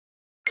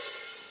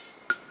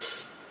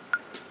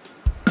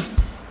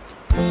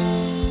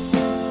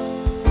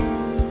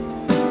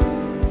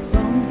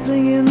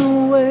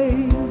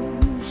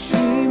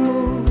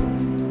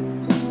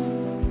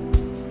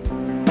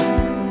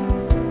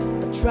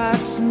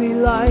me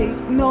like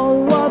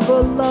no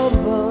other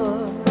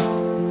lover.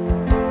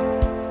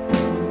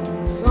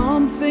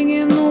 Something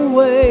in the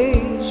way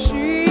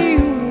she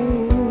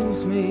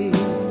woos me.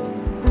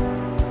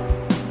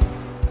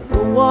 I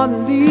don't want to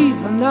leave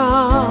her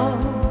now,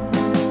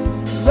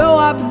 though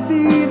I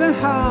believe in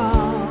how.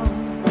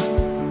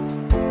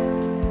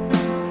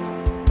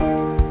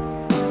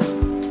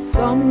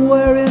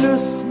 Somewhere in her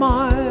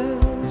smile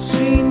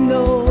she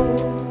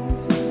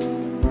knows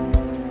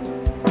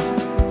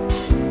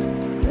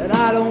that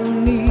I don't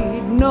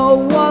need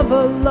no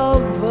other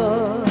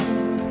lover.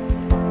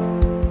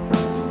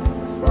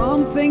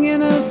 Something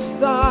in her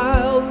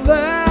style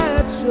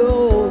that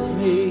shows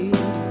me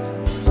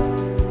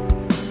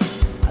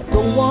I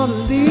don't want to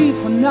leave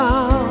her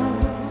now.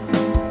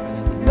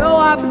 You know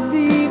I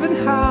believe in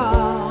how.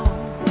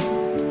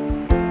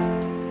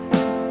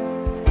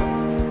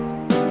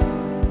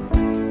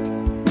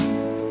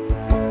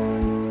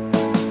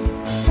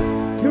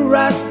 You're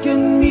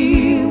asking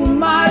me, will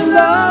my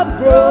love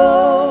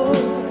grow?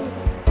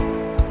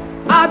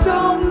 I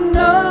don't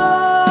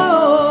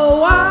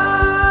know,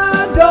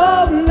 I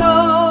don't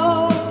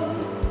know.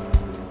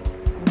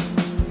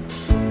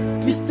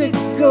 You stick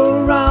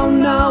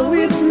around now,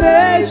 it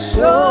may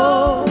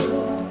show.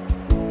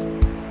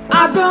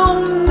 I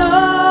don't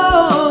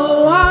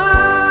know,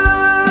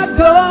 I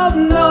don't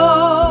know.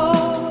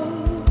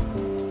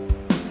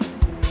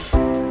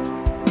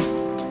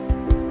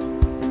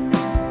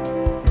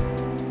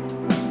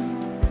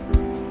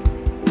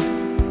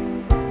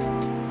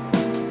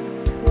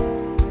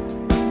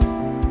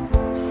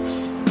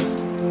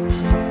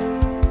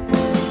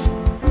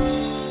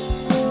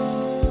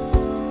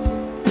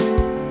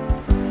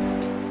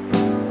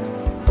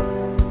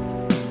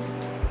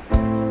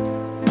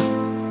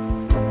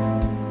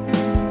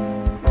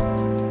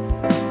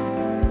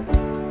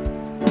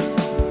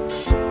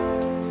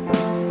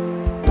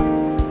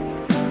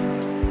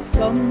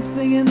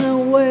 Something in the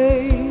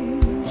way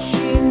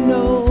she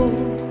knows,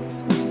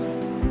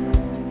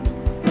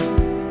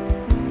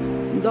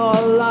 and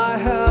all I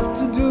have